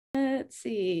let's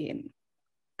see.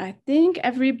 I think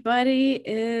everybody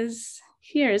is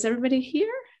here. Is everybody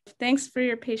here? Thanks for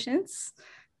your patience.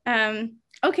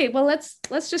 Okay, well, let's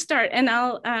just start, and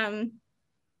I'm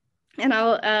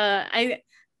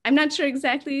not sure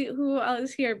exactly who all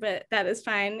is here, but that is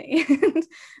fine.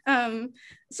 And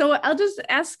so I'll just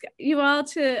ask you all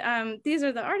to, these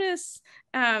are the artists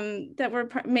that were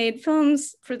made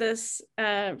films for this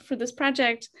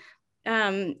project.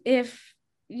 If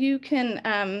you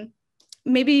can,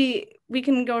 maybe we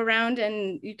can go around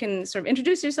and you can sort of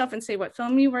introduce yourself and say what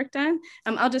film you worked on.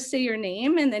 I'll just say your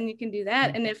name and then you can do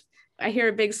that. And if I hear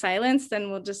a big silence, then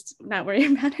we'll just not worry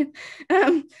about it.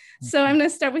 So I'm gonna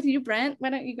start with you, Brent. Why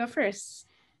don't you go first?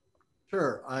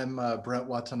 Sure, I'm Brent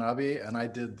Watanabe, and I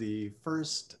did the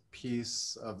first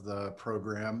piece of the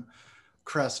program,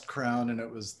 Crest Crown, and it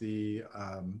was the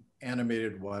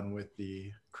animated one with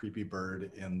the creepy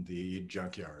bird in the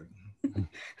junkyard.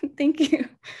 Thank you.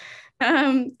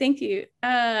 Thank you.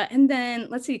 And then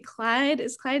let's see, Clyde,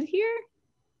 is Clyde here?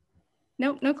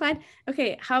 Nope, no Clyde.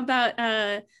 Okay, how about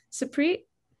Satpreet?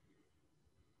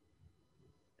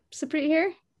 Satpreet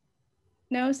here?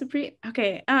 No, Satpreet?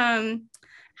 Okay,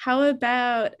 how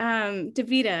about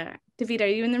Davida? Davida, are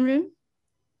you in the room?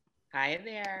 Hi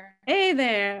there. Hey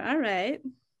there, all right. Do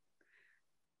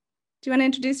you want to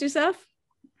introduce yourself?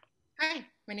 Hi,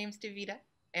 my name's Davida.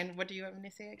 And what do you want me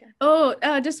to say again? Oh,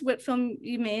 just what film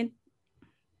you made.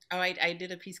 Oh, I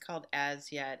did a piece called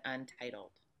As Yet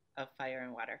Untitled of Fire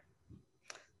and Water.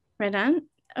 Right on.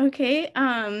 Okay.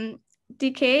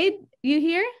 DK, you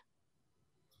here?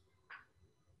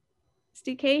 Is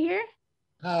DK here?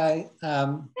 Hi.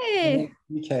 Hey.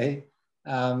 DK.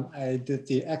 I did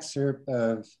the excerpt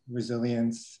of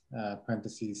Resilience,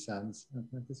 parentheses, Sons,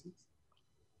 parentheses.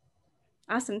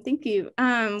 Awesome. Thank you.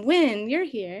 Wynne, you're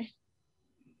here.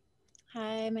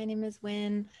 Hi, my name is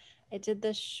Wynne. I did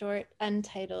the short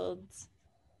Untitled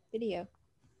video.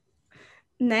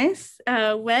 Nice.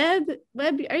 Webb,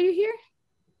 are you here?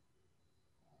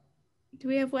 Do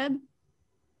we have Webb?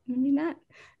 Maybe not.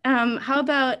 How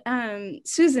about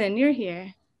Susan, you're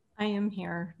here. I am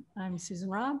here. I'm Susan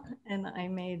Robb, and I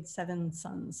made 7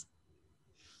 Sons.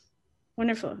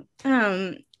 Wonderful.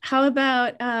 How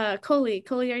about Coley?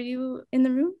 Coley, are you in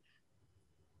the room?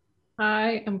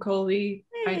 Hi, I'm Coley.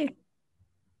 Hey.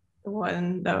 The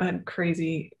one that had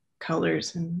crazy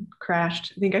colors and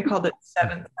crashed. I think I called it 7th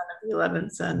Son of the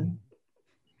 11th Son.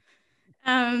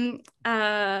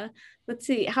 Let's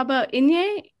see. How about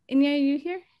Inye? Inye, are you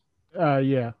here?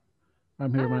 Yeah,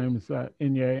 I'm here. My name is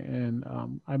Inye, and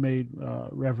I made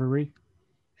Reverie.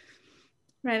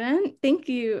 Right on. Thank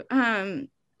you. All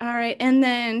right, and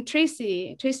then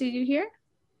Tracy. Tracy, you here?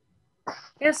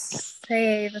 Yes.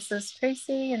 Hey, this is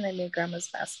Tracy, and I made Grandma's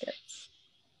Baskets.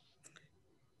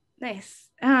 Nice.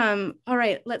 All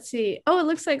right, let's see. Oh, it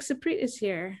looks like Satpreet is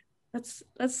here. Let's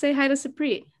say hi to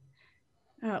Satpreet.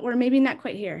 Or maybe not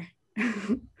quite here.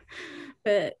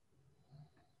 But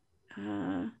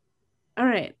all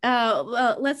right.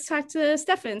 Well, let's talk to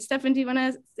Stefan. Stefan, do you want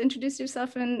to introduce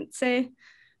yourself and say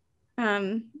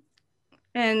and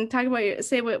talk about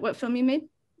say what film you made?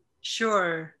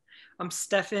 Sure. I'm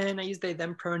Stefan. I use they,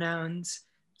 them pronouns.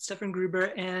 Stefan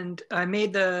Gruber, and I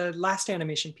made the last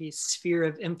animation piece, Sphere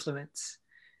of Influence,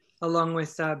 along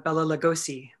with Bella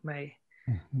Lugosi, my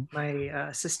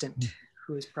assistant,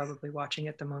 who is probably watching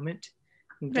at the moment.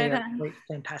 And they are quite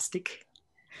fantastic.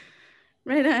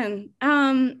 Right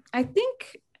on. I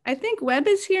think Webb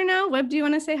is here now. Webb, do you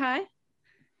want to say hi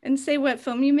and say what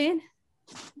film you made?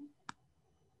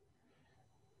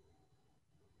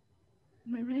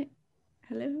 Am I right?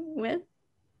 Hello, Webb?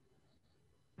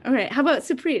 All right, how about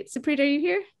Satpreet? Satpreet, are you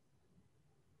here?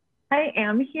 I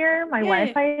am here. My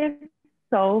Wi-Fi is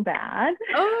so bad.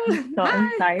 Oh, so hi.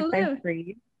 I'm sorry if Hello. I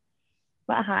freeze.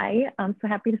 But hi, I'm so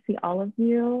happy to see all of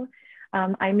you.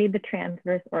 I made the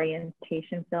transverse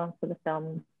orientation film for the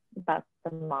film about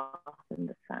the moth and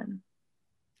the sun.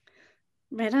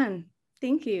 Right on.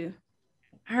 Thank you.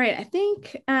 All right, I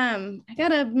think I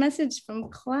got a message from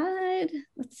Clyde.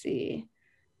 Let's see.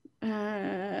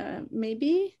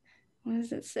 Maybe. What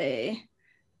does it say?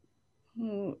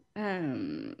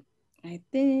 I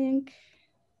think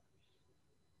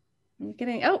I'm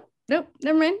getting, oh, nope,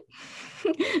 never mind.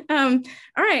 All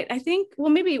right, I think, well,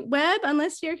 maybe Webb,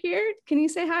 unless you're here, can you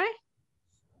say hi?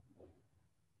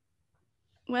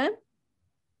 Webb?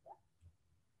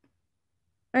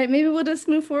 All right, maybe we'll just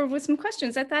move forward with some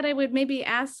questions. I thought I would maybe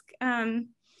ask,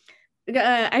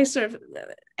 I sort of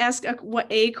ask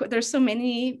there's so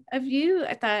many of you.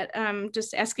 I thought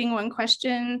just asking one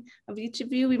question of each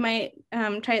of you, we might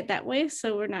try it that way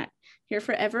so we're not here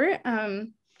forever.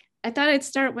 I thought I'd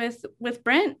start with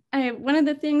Brent. One of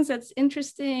the things that's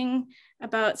interesting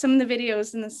about some of the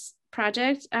videos in this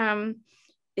project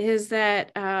is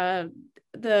that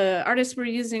the artists were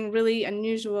using really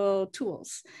unusual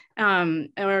tools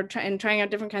or trying out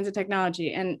different kinds of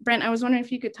technology. And Brent, I was wondering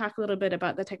if you could talk a little bit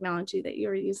about the technology that you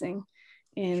were using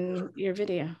in your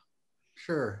video.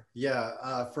 Sure,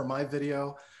 yeah, for my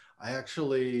video, I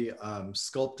actually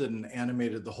sculpted and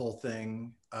animated the whole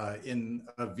thing in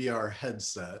a VR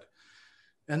headset.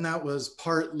 And that was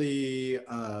partly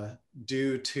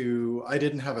due to, I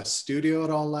didn't have a studio at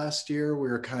all last year. We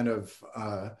were kind of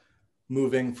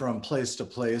moving from place to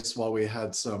place while we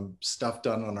had some stuff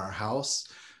done on our house.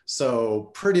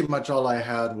 So pretty much all I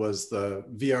had was the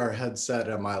VR headset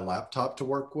and my laptop to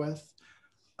work with.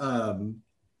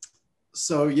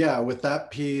 So yeah, with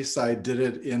that piece, I did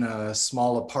it in a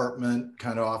small apartment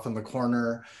kind of off in the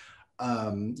corner.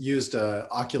 Used a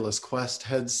Oculus Quest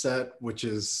headset, which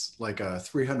is like a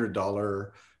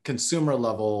 $300 consumer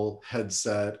level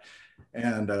headset,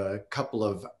 and a couple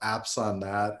of apps on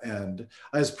that. And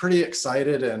I was pretty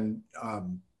excited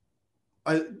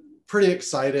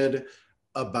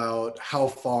about how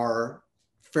far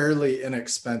fairly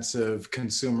inexpensive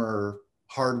consumer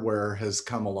hardware has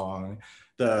come along,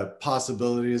 the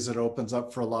possibilities it opens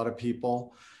up for a lot of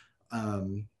people.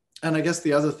 And I guess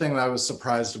the other thing that I was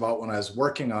surprised about when I was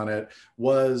working on it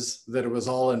was that it was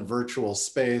all in virtual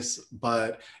space,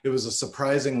 but it was a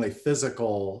surprisingly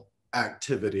physical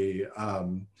activity.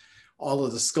 All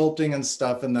of the sculpting and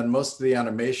stuff, and then most of the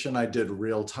animation I did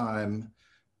real time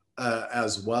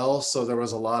as well. So there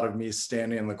was a lot of me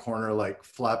standing in the corner, like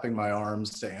flapping my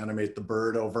arms to animate the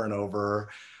bird over and over.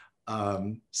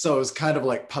 So it was kind of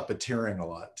like puppeteering a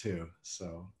lot too,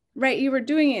 so. Right, you were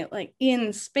doing it like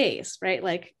in space, right?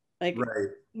 Like right.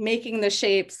 Making the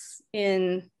shapes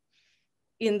in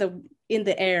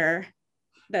the air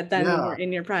that then were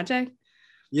in your project.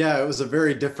 Yeah, it was a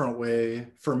very different way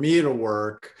for me to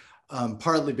work,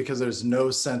 partly because there's no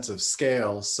sense of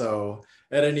scale. So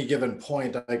at any given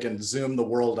point, I can zoom the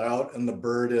world out and the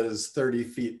bird is 30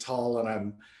 feet tall and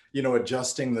I'm, you know,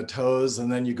 adjusting the toes,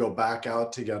 and then you go back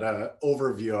out to get an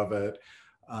overview of it.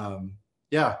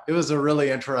 Yeah, it was a really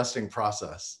interesting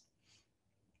process.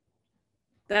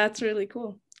 That's really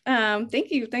cool.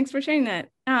 Thank you. Thanks for sharing that.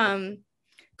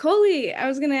 Coley, I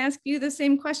was going to ask you the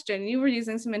same question. You were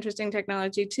using some interesting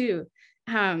technology too.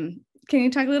 Can you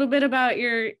talk a little bit about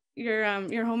your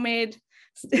homemade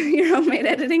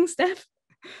editing stuff?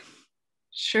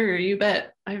 Sure, you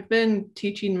bet. I've been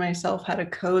teaching myself how to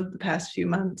code the past few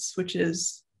months, which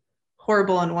is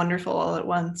horrible and wonderful all at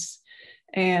once.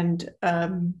 And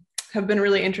have been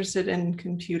really interested in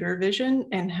computer vision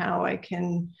and how I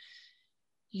can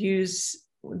use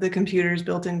the computer's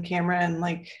built-in camera and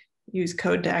like use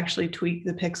code to actually tweak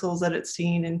the pixels that it's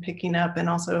seeing and picking up, and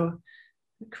also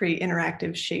create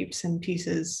interactive shapes and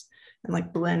pieces and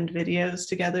like blend videos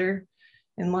together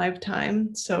in live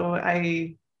time. So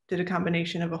I did a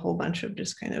combination of a whole bunch of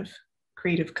just kind of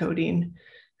creative coding.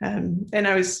 And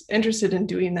I was interested in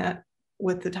doing that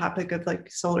with the topic of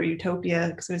like solar utopia,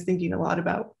 because I was thinking a lot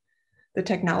about the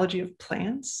technology of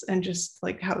plants and just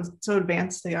like how so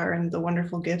advanced they are and the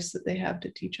wonderful gifts that they have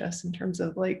to teach us in terms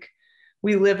of like,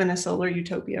 we live in a solar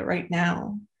utopia right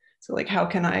now. So like, how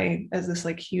can I, as this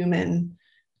like human,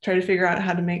 try to figure out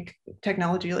how to make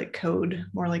technology like code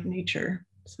more like nature?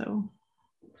 So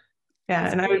yeah,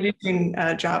 and I was using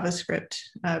JavaScript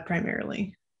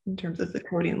primarily in terms of the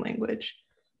coding language.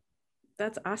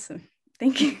 That's awesome.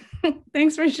 Thank you.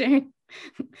 Thanks for sharing.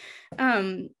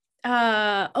 Webb,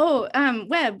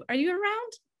 are you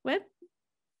around? Webb,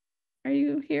 are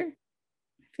you here?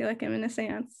 I feel like I'm in a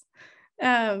seance.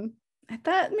 I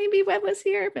thought maybe Webb was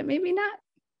here, but maybe not.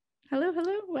 Hello,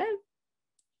 Webb.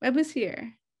 Webb was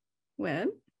here. Webb,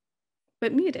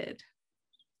 but muted.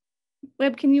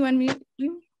 Webb, can you unmute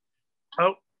you?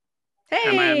 Oh.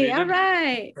 Hey, all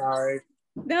right. Sorry.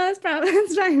 No, that's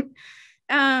fine.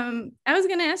 I was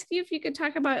going to ask you if you could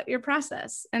talk about your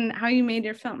process and how you made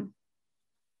your film.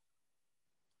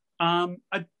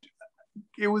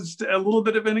 It was a little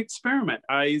bit of an experiment.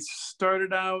 I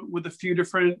started out with a few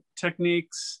different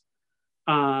techniques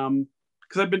because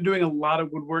I've been doing a lot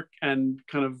of woodwork and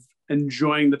kind of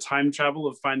enjoying the time travel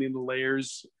of finding the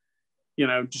layers. You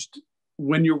know, just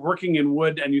when you're working in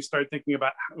wood and you start thinking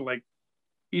about how, like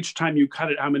each time you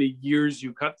cut it, how many years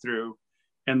you cut through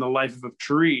and the life of a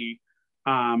tree.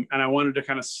 And I wanted to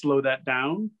kind of slow that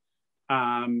down.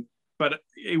 But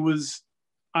it was,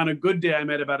 on a good day, I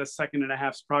made about 1.5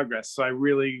 seconds progress. So I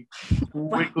really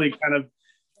quickly kind of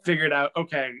figured out,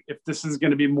 okay, if this is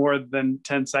going to be more than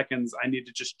 10 seconds, I need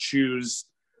to just choose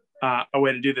a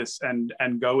way to do this and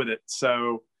go with it.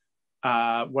 So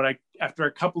after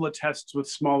a couple of tests with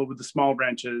the small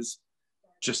branches,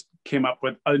 just came up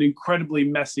with an incredibly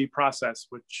messy process,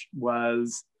 which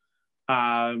was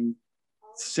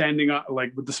sanding up,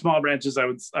 like with the small branches, I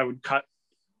would cut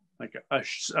like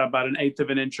about 1/8 of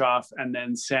an inch off and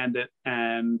then sand it,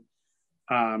 and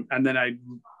then I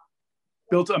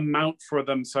built a mount for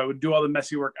them. So I would do all the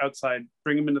messy work outside,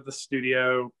 bring them into the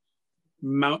studio,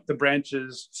 mount the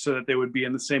branches so that they would be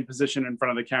in the same position in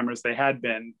front of the camera as they had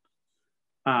been,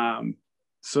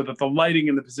 so that the lighting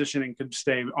and the positioning could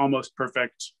stay almost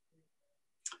perfect.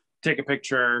 Take a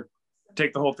picture,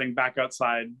 take the whole thing back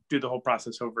outside, do the whole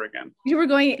process over again. You were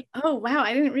going, oh wow,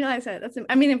 I didn't realize that.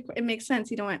 I mean, it makes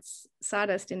sense. You don't want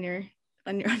sawdust on your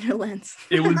lens.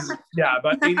 It was, yeah,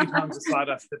 about 80 pounds of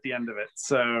sawdust at the end of it.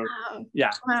 So wow.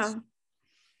 Yeah. Wow.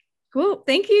 Cool.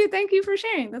 Thank you for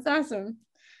sharing. That's awesome.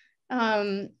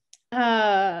 So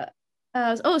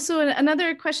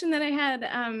another question that I had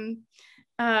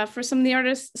for some of the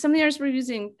artists were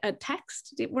using a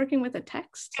text, working with a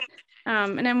text.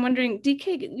 And I'm wondering,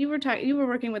 DK, you were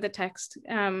working with a text.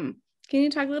 Can you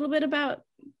talk a little bit about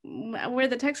where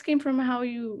the text came from, how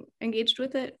you engaged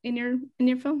with it in your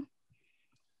film?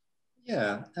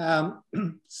 Yeah,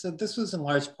 so this was in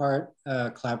large part a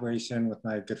collaboration with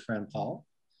my good friend Paul,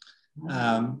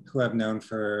 who I've known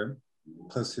for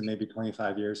close to maybe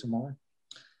 25 years or more.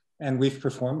 And we've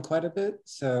performed quite a bit.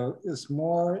 So it was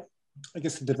more, I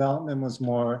guess the development was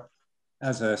more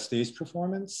as a stage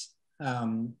performance.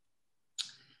 And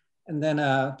then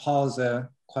Paul's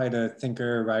quite a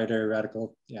thinker, writer,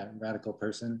 radical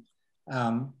person.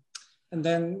 And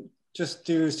then just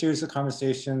through a series of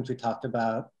conversations, we talked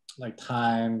about like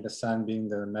time, the sun being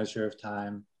the measure of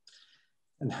time,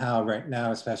 and how right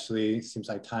now especially seems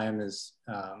like time is,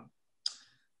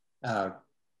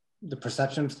 the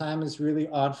perception of time is really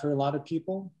odd for a lot of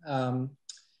people. And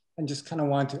just kind of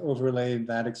want to overlay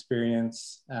that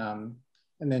experience, and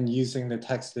then using the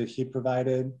text that he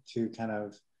provided to kind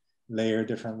of layer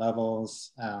different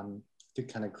levels, to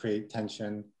kind of create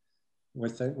tension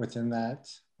within that.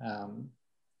 And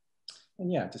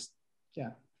yeah,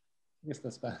 I guess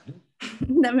that's about it.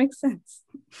 That makes sense.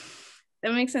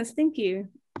 That makes sense. Thank you.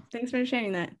 Thanks for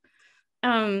sharing that.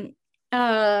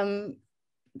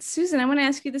 Susan, I want to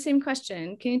ask you the same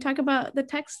question. Can you talk about the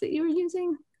text that you were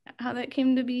using, how that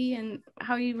came to be, and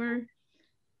how you were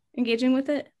engaging with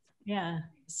it? Yeah.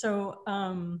 So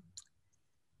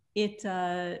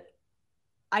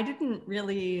I didn't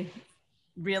really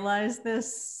realize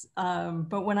this,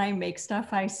 but when I make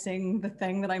stuff, I sing the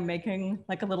thing that I'm making,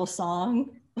 like a little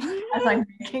song as I'm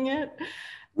making it.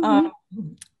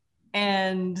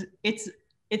 And it's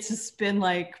just been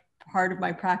like part of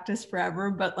my practice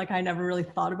forever, but like I never really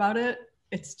thought about it.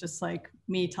 It's just like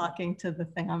me talking to the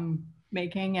thing I'm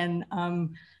making. And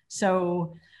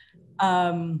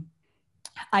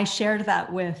I shared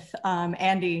that with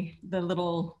Andy, the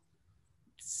little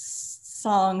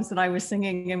songs that I was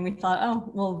singing, and we thought, oh,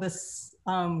 well, this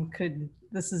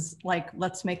is like,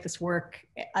 let's make this work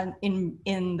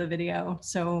in the video.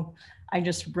 So I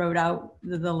just wrote out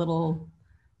the little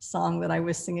song that I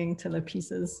was singing to the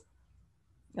pieces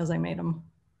as I made them.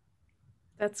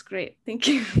 That's great. Thank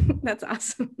you. That's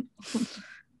awesome.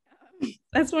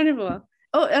 That's wonderful.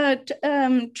 Oh,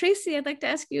 Tracy, I'd like to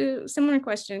ask you a similar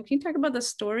question. Can you talk about the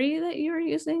story that you were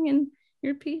using in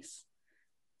your piece?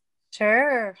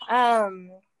 Sure.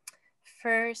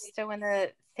 First, I want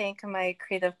to thank my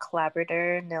creative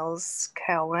collaborator, Nils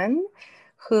Cowan,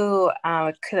 who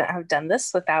couldn't have done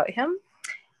this without him.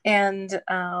 And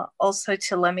also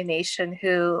to Lemmy Nation,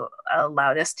 who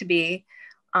allowed us to be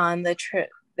on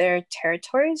their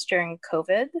territories during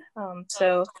COVID.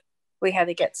 So we had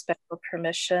to get special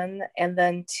permission. And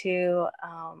then to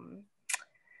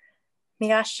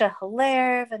Miasha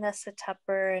Hilaire, Vanessa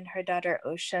Tupper, and her daughter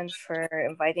Ocean for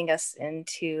inviting us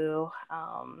into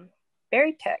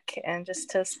berry pick and just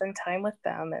to spend time with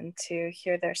them and to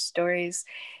hear their stories.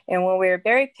 And when we were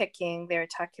berry picking, they were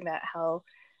talking about how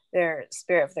their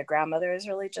spirit of their grandmother is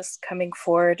really just coming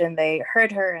forward, and they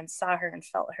heard her and saw her and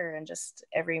felt her in just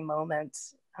every moment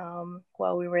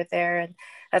while we were there. And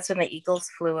that's when the eagles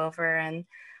flew over, and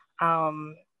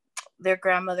their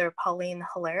grandmother, Pauline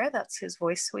Hilaire, that's whose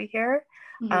voice we hear.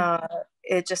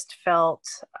 It just felt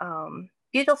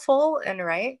beautiful and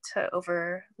right to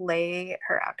overlay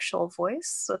her actual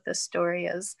voice with the story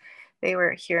as they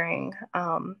were hearing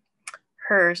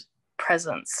her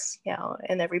presence,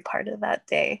 in every part of that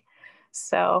day.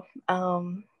 So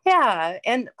yeah,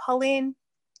 and Pauline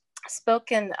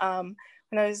spoke in when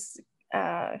I was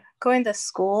going to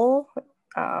school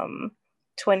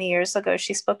 20 years ago.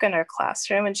 She spoke in our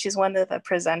classroom, and she's one of the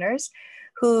presenters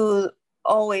who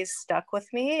always stuck with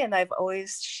me. And I've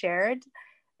always shared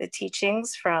the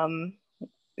teachings from,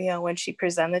 when she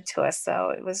presented to us. So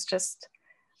it was just,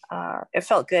 it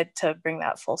felt good to bring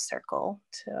that full circle,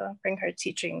 to bring her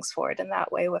teachings forward in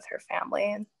that way with her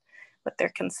family and with their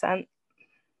consent.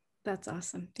 That's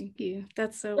awesome. Thank you.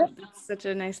 That's such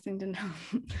a nice thing to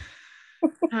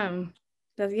know.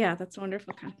 That's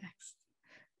wonderful context.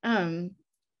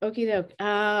 Okie doke.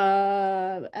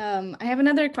 I have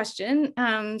another question.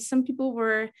 Some people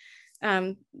were,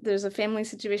 there's a family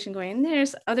situation going on there.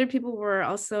 So other people were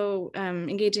also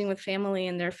engaging with family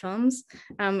in their films.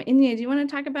 Inye, do you want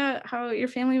to talk about how your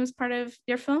family was part of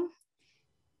your film?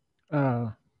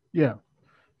 Yeah.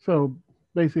 So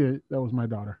basically, that was my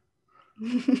daughter.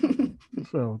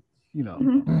 So,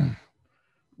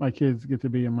 my kids get to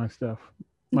be in my stuff.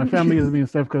 My family gets to be in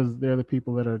stuff because they're the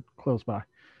people that are close by.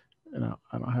 And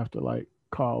I don't have to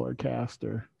call or cast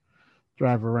or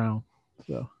drive around.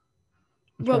 So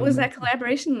what was that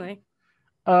collaboration like?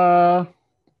 I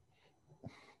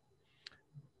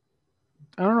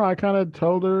don't know. I kind of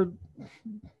told her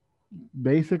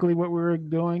basically what we were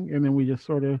doing, and then we just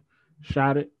sort of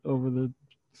shot it over the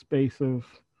space of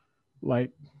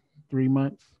 3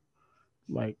 months,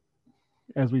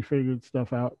 as we figured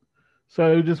stuff out.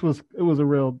 So it was a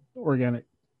real organic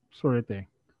sort of thing.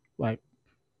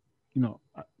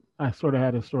 I sort of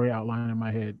had a story outline in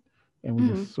my head, and we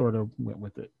just sort of went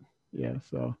with it. Yeah.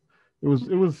 So it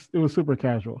was super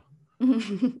casual.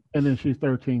 And then she's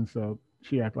 13, so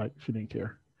she acted like she didn't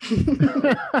care.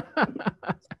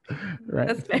 Right.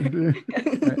 That's fair.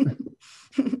 Right.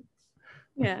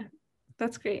 Yeah,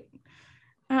 that's great.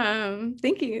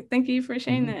 Thank you for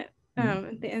sharing that.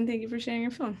 And thank you for sharing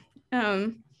your film.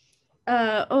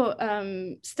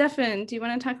 Stefan, do you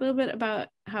want to talk a little bit about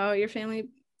how your family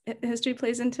history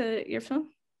plays into your film?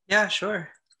 Yeah, sure.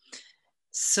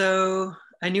 So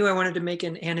I knew I wanted to make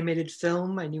an animated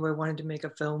film. I knew I wanted to make a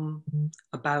film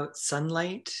about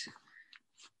sunlight.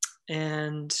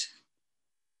 And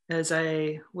as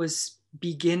I was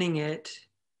beginning it,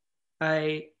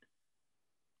 I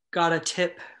got a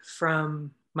tip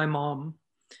from my mom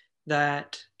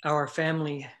that our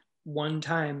family one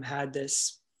time had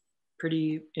this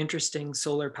pretty interesting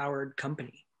solar powered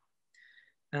company.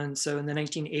 And so in the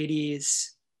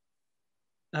 1980s,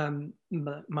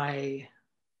 my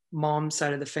mom's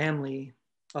side of the family,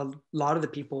 a lot of the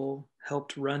people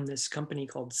helped run this company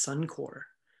called Suncor,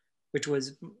 which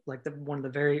was one of the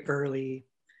very early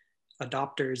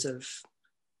adopters of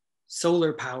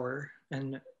solar power.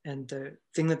 And the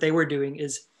thing that they were doing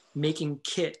is making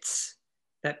kits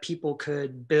that people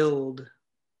could build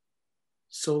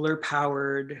solar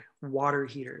powered water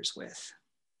heaters with.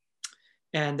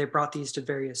 And they brought these to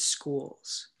various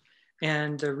schools.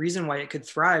 And the reason why it could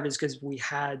thrive is because we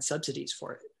had subsidies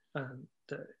for it.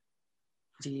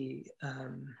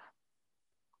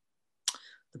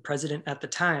 The president at the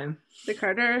time, the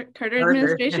Carter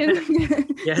administration.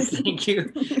 Yes, thank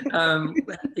you.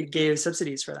 It gave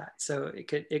subsidies for that, so it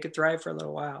could thrive for a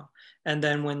little while. And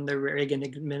then when the Reagan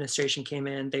administration came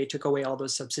in, they took away all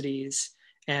those subsidies,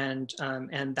 and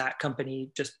that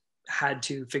company just had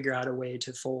to figure out a way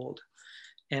to fold.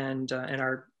 And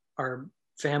our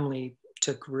family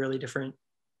took really different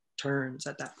turns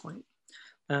at that point.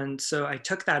 And so I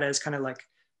took that as kind of like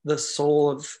the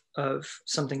soul of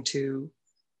something to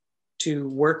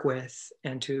work with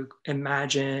and to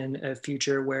imagine a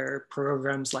future where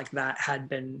programs like that had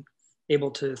been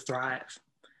able to thrive.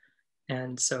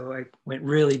 And so I went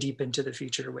really deep into the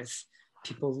future with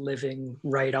people living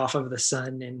right off of the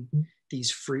sun in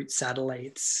these fruit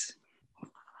satellites.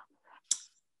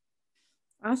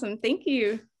 Awesome, thank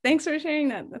you. Thanks for sharing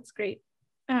that. That's great.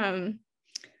 So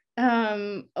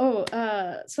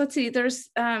let's see. There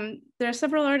are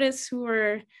several artists who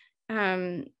were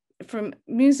from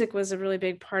music was a really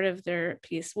big part of their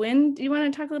piece. Wynne, do you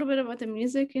want to talk a little bit about the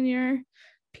music in your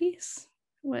piece?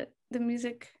 What the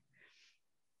music,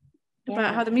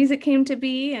 about how the music came to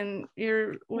be and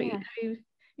how you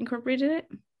incorporated it?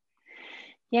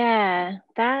 Yeah,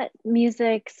 that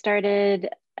music started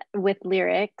with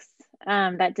lyrics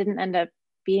that didn't end up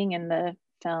being in the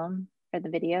film or the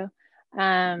video.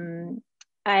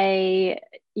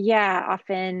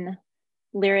 Often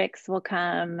lyrics will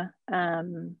come.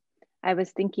 I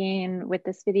was thinking with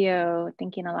this video,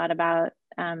 thinking a lot about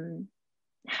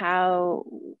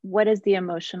what is the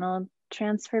emotional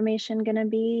transformation going to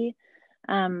be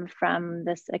from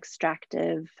this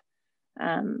extractive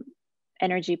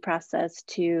energy process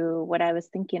to what I was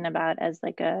thinking about as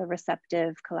like a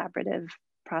receptive, collaborative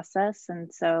process.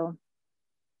 And so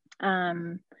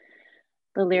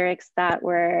the lyrics that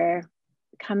were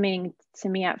coming to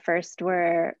me at first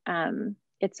were,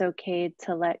 it's okay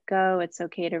to let go, it's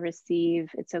okay to receive,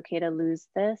 it's okay to lose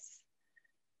this.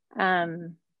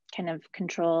 Kind of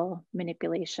control,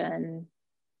 manipulation,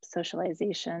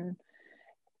 socialization.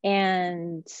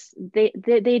 And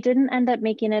they didn't end up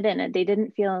making it in it. They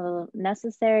didn't feel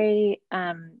necessary.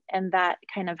 And that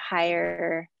kind of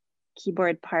higher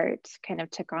keyboard part kind of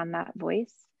took on that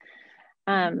voice.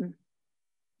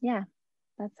 Yeah,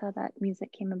 that's how that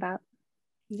music came about.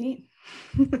 Neat.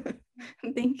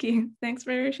 Thank you. Thanks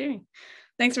for sharing.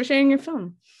 Thanks for sharing your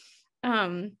film.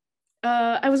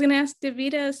 I was going to ask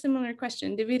Davida a similar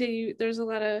question. Davida, there's a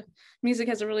lot of music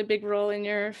has a really big role in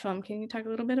your film. Can you talk a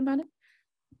little bit about it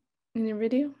in your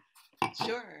video?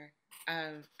 Sure.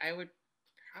 I would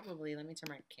probably, let me turn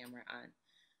my camera on.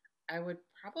 I would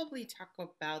probably talk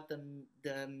about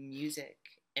the music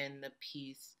in the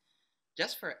piece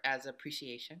just as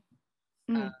appreciation.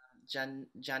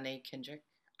 Janae Kendrick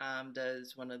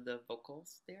does one of the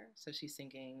vocals there. So she's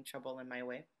singing Trouble in My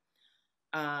Way.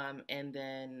 And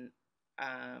then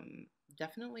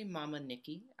definitely Mama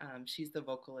Nikki. She's the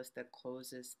vocalist that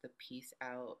closes the piece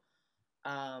out.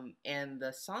 And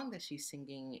the song that she's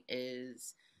singing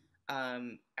is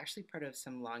actually part of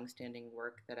some longstanding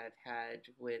work that I've had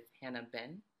with Hannah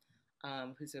Ben,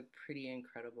 who's a pretty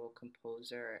incredible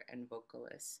composer and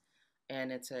vocalist.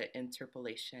 And it's an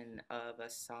interpolation of a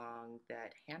song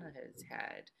that Hannah has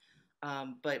had.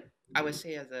 But I would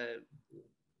say as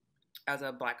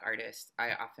a Black artist,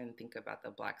 I often think about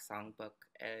the Black songbook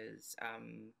as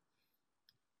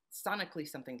sonically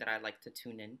something that I like to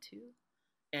tune into.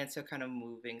 And so kind of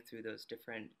moving through those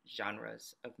different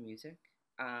genres of music.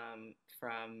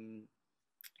 From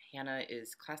Hannah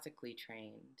is classically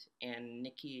trained, and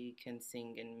Nikki can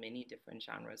sing in many different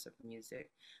genres of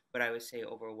music, but I would say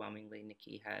overwhelmingly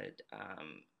Nikki had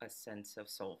a sense of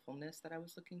soulfulness that I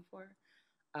was looking for.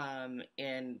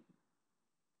 And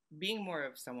being more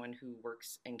of someone who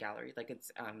works in gallery, like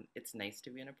it's nice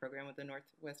to be in a program with the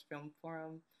Northwest Film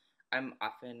Forum. I'm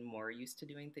often more used to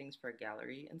doing things for a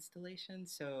gallery installation,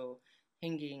 so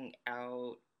hanging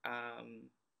out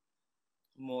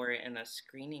more in a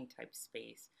screening type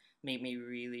space made me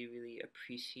really, really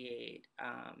appreciate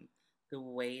the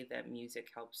way that music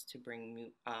helps to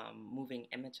bring moving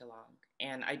image along.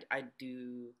 And I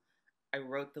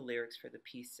wrote the lyrics for the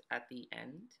piece at the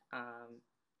end,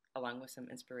 along with some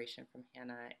inspiration from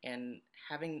Hannah, and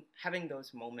having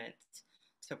those moments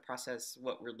to process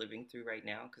what we're living through right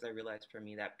now, because I realized for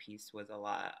me that piece was a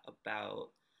lot about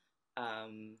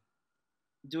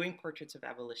doing portraits of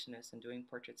abolitionists and doing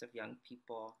portraits of young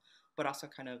people, but also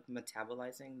kind of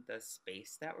metabolizing the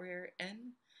space that we're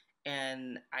in.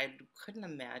 And I couldn't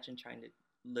imagine trying to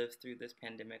live through this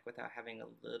pandemic without having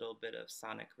a little bit of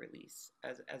sonic release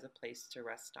as a place to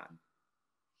rest on.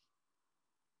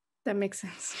 That makes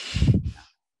sense.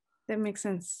 That makes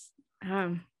sense.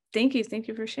 Thank you. Thank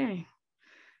you for sharing.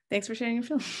 Thanks for sharing your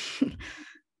film.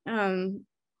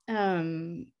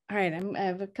 All right, I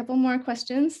have a couple more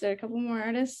questions. There are a couple more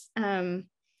artists. I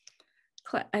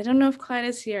don't know if Clyde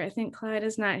is here. I think Clyde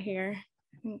is not here.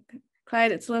 I think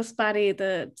Clyde, it's a little spotty,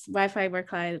 the Wi-Fi where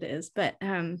Clyde is, but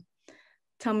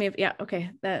tell me if, yeah,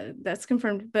 okay, that's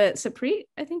confirmed. But Satpreet,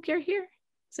 I think you're here.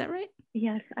 Is that right?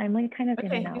 Yes, I'm like kind of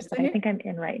in and out, but I think I'm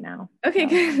in right now. Okay,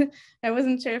 good. I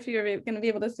wasn't sure if you were going to be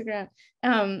able to stick around.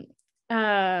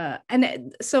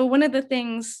 And so one of the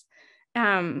things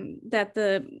that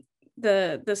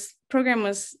this program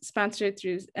was sponsored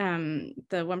through the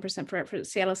 1% for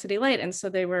Seattle City Light, and so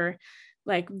they were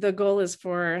like, the goal is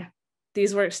for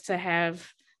these works to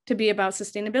be about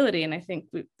sustainability, and I think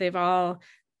they've all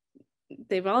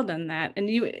done that. And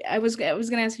I was going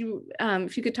to ask you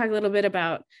if you could talk a little bit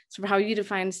about sort of how you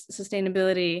define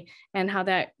sustainability and how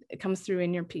that comes through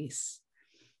in your piece.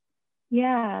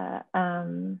 Yeah,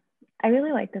 I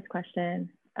really like this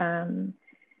question.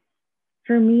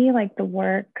 For me, like the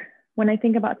work, when I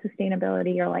think about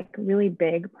sustainability or like really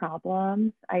big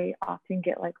problems, I often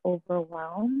get like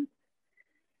overwhelmed.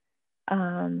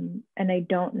 And I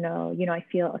don't know, I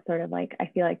feel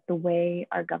like the way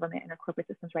our government and our corporate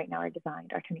systems right now are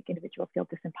designed are to make individuals feel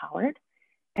disempowered.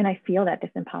 And I feel that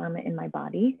disempowerment in my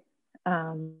body.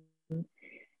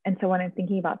 And so when I'm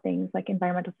thinking about things like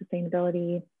environmental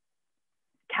sustainability,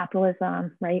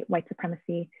 capitalism, right, white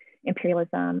supremacy,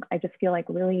 imperialism, I just feel like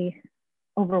really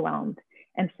overwhelmed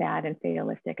and sad and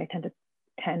fatalistic.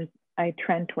 I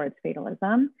trend towards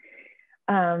fatalism.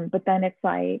 But then it's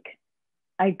like,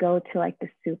 I go to like the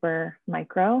super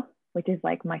micro, which is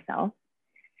like myself.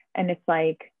 And it's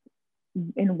like,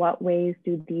 in what ways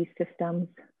do these systems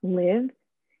live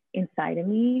inside of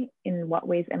me? In what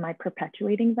ways am I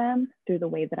perpetuating them through the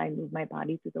way that I move my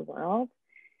body through the world?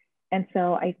 And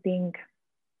so I think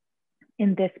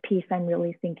in this piece, I'm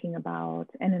really thinking about,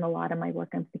 and in a lot of my work,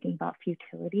 I'm thinking about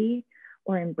futility,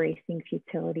 or embracing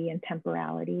futility and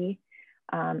temporality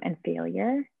and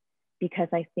failure. Because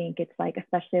I think it's like,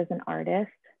 especially as an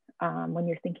artist, when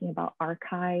you're thinking about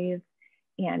archive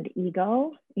and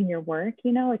ego in your work,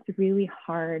 you know, it's really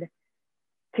hard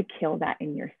to kill that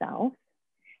in yourself.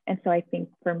 And so I think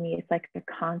for me, it's like a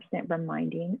constant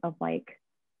reminding of like,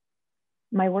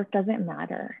 my work doesn't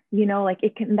matter, you know, like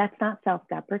it can, that's not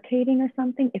self-deprecating or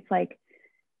something. It's like,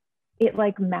 it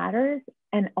like matters,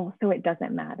 and also it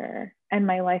doesn't matter. And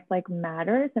my life like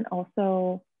matters, and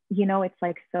also, you know, it's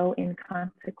like so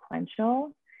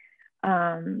inconsequential.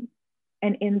 And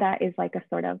in that is like a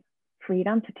sort of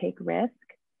freedom to take risk.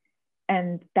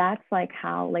 And that's like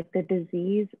how like the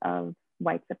disease of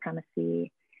white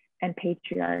supremacy and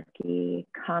patriarchy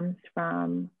comes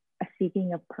from a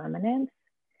seeking of permanence,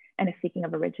 and a seeking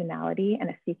of originality, and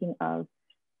a seeking of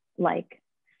like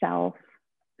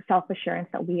self-assurance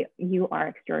that you are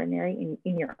extraordinary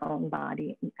in your own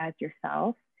body as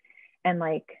yourself. And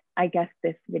like, I guess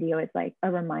this video is like a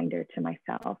reminder to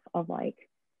myself of like,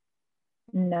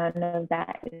 none of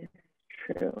that is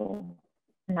true.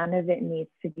 None of it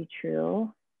needs to be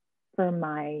true for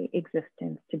my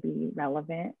existence to be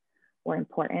relevant or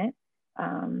important.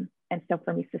 And so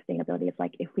for me, sustainability is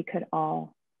like, if we could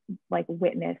all like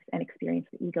witness and experience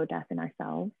the ego death in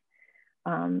ourselves,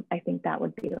 I think that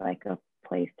would be like a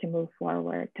place to move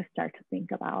forward, to start to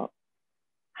think about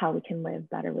how we can live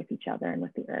better with each other and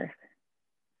with the earth.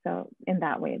 So in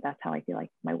that way, that's how I feel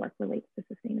like my work relates to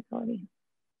sustainability.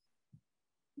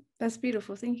 That's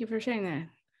beautiful. Thank you for sharing that.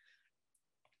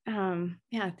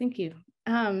 Yeah, thank you.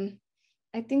 I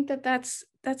think that's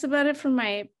about it for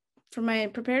my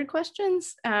prepared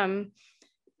questions.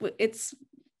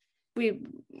 We've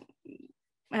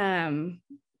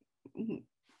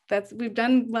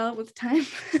done well with time,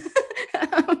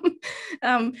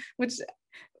 which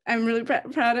I'm really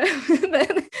proud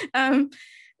of.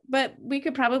 But we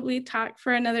could probably talk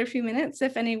for another few minutes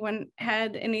if anyone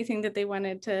had anything that they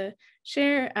wanted to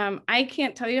share. I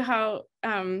can't tell you how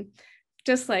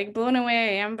just like blown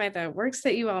away I am by the works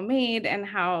that you all made, and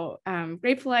how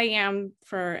grateful I am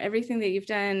for everything that you've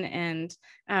done, and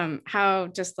how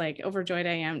just like overjoyed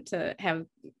I am to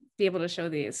be able to show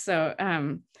these. So,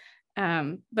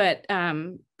 but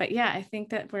yeah, I think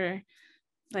that we're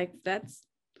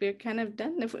kind of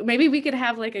done. If maybe we could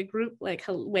have like a group like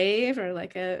a wave, or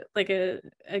like a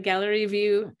gallery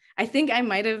view. I think I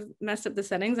might have messed up the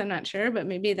settings, I'm not sure, but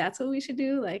maybe that's what we should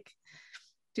do, like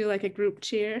do like a group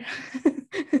cheer.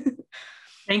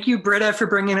 Thank you, Britta, for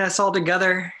bringing us all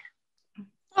together.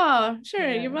 Oh,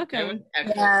 sure, you're welcome.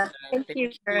 Yeah, thank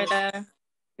you, Britta.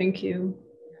 Thank you.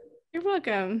 You're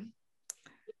welcome.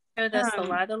 Showed us a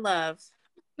lot of love.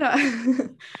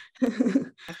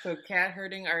 So cat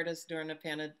herding artists during a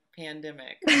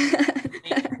pandemic.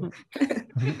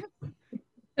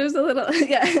 There's a little,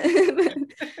 yeah.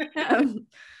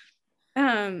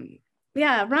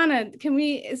 Yeah, Rana,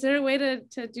 is there a way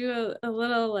to do a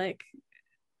little like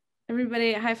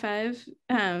everybody a high five?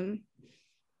 Did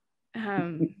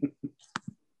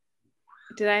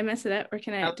I mess it up, or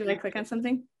do I click on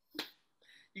something?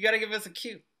 You got to give us a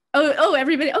cue. Oh,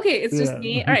 everybody. Okay, it's just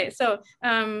me. All right. So,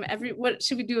 what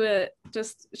should we do?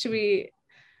 Should we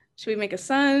make a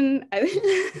sun? Let's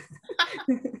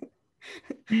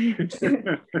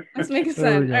make a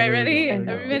sun. All right, ready,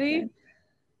 everybody?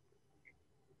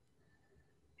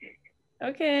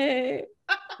 Okay.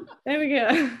 There we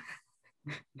go.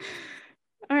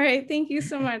 All right. Thank you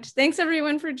so much. Thanks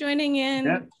everyone for joining in.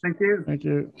 Yeah, thank you. Thank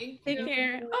you. Take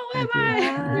care. Oh, bye.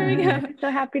 There we go. I'm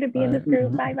so happy to be in this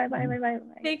group. Bye.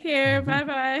 Take care.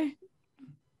 Bye.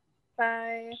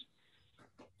 Bye.